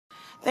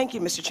Thank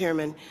you, Mr.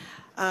 Chairman.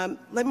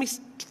 Let me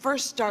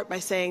first start by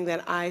saying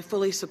that I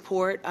fully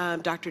support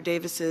Dr.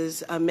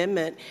 Davis's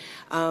amendment.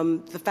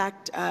 The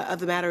fact of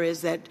the matter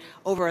is that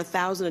over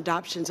 1,000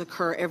 adoptions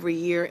occur every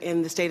year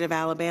in the state of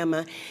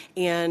Alabama,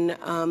 and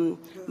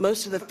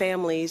most of the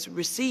families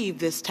receive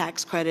this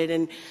tax credit,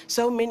 and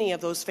so many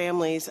of those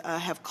families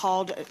have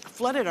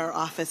flooded our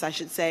office, I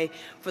should say,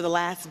 for the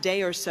last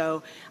day or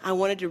so. I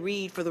wanted to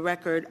read for the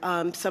record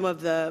some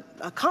of the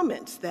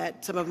comments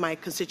that some of my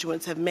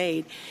constituents have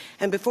made.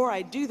 And before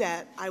I do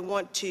that, I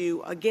want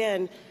to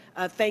again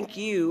thank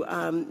you,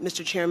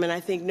 Mr. Chairman. I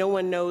think no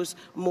one knows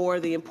more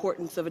the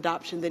importance of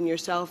adoption than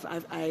yourself.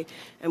 I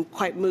am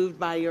quite moved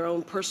by your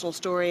own personal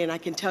story, and I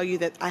can tell you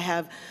that I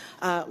have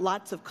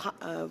lots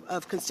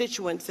of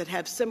constituents that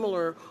have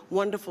similar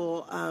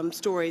wonderful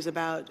stories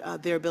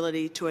about their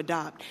ability to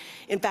adopt.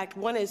 In fact,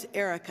 one is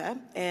Erica,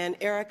 and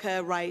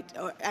Erica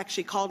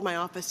actually called my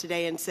office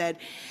today and said,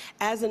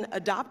 as an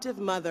adoptive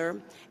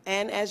mother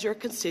and as your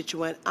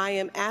constituent, I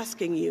am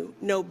asking you,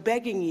 no,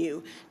 begging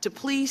you, to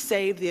please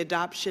save the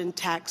adoption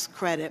tax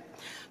credit.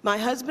 My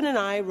husband and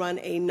I run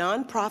a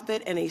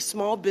nonprofit and a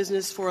small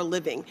business for a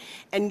living,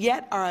 and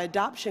yet our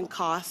adoption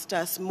cost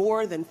us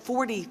more than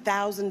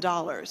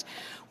 $40,000.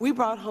 We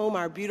brought home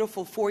our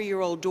beautiful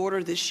 4-year-old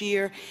daughter this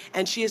year,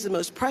 and she is the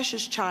most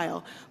precious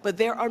child, but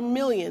there are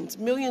millions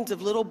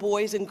of little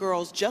boys and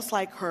girls just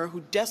like her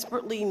who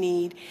desperately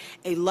need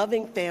a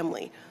loving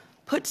family.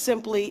 Put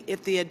simply,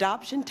 if the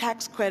adoption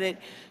tax credit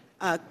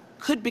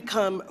could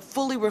become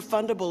fully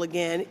refundable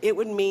again, it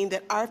would mean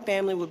that our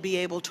family would be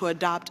able to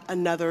adopt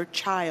another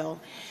child.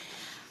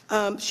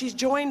 She's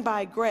joined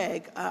by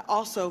Greg,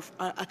 also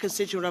a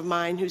constituent of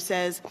mine, who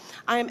says,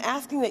 I am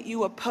asking that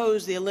you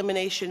oppose the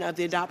elimination of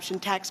the adoption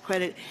tax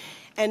credit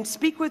and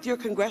speak with your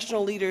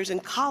congressional leaders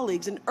and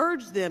colleagues and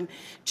urge them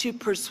to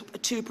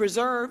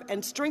preserve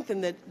and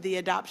strengthen the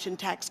adoption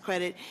tax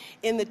credit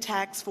in the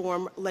tax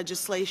form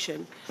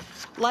legislation.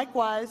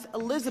 Likewise,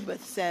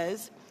 Elizabeth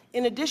says,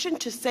 in addition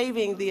to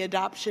saving the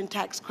adoption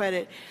tax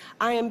credit,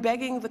 I am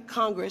begging the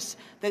Congress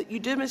that you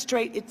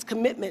demonstrate its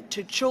commitment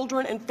to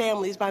children and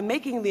families by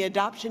making the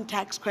adoption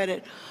tax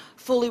credit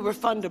fully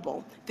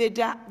refundable.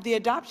 The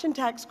adoption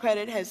tax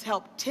credit has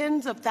helped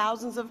tens of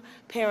thousands of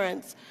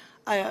parents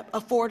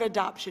afford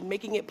adoption,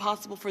 making it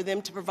possible for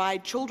them to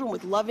provide children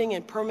with loving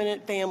and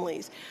permanent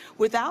families.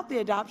 Without the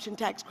adoption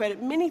tax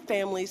credit, many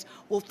families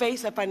will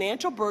face a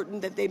financial burden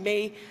that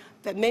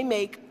may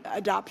make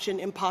adoption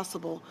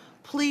impossible.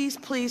 Please,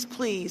 please,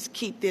 please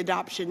keep the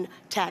adoption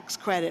tax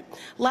credit.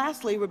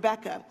 Lastly,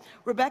 Rebecca.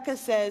 Rebecca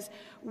says,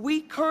 we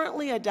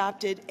currently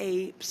adopted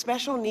a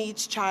special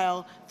needs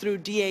child through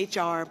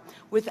DHR.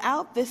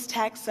 Without this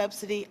tax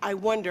subsidy, I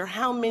wonder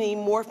how many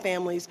more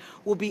families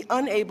will be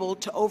unable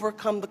to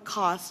overcome the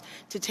cost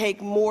to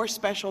take more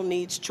special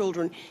needs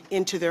children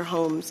into their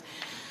homes.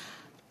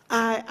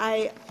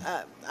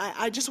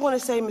 I just want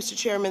to say, Mr.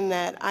 Chairman,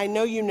 that I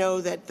know you know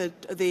that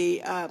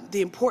the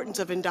importance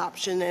of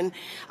adoption, and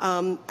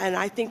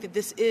I think that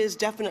this is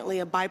definitely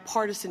a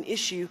bipartisan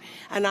issue.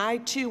 And I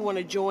too want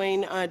to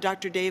join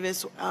Dr.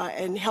 Davis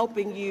in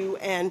helping you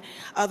and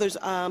others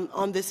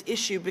on this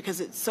issue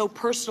because it's so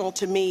personal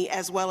to me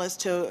as well as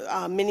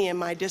to many in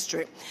my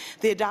district.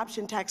 The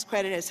adoption tax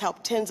credit has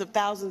helped tens of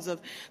thousands of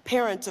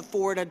parents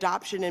afford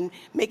adoption and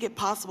make it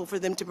possible for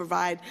them to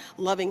provide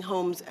loving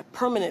homes,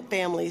 permanent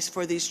families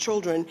for these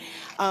children.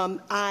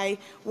 I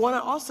want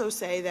to also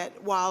say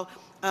that while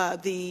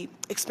the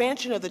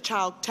expansion of the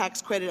child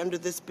tax credit under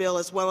this bill,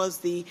 as well as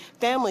the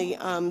family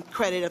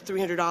credit of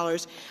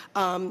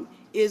 $300,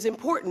 is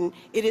important,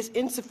 it is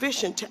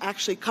insufficient to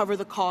actually cover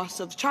the costs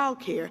of child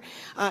care.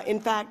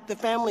 In fact, the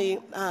family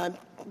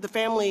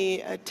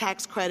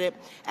tax credit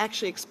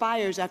actually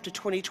expires after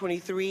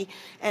 2023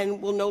 and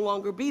will no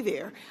longer be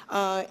there.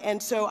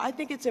 And so I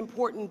think it's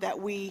important that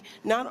we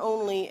not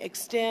only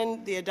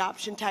extend the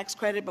adoption tax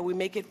credit, but we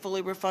make it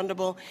fully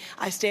refundable.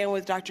 I stand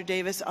with Dr.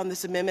 Davis on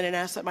this amendment and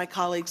ask that my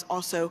colleagues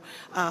also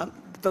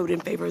vote in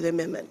favor of the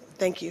amendment.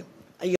 Thank you.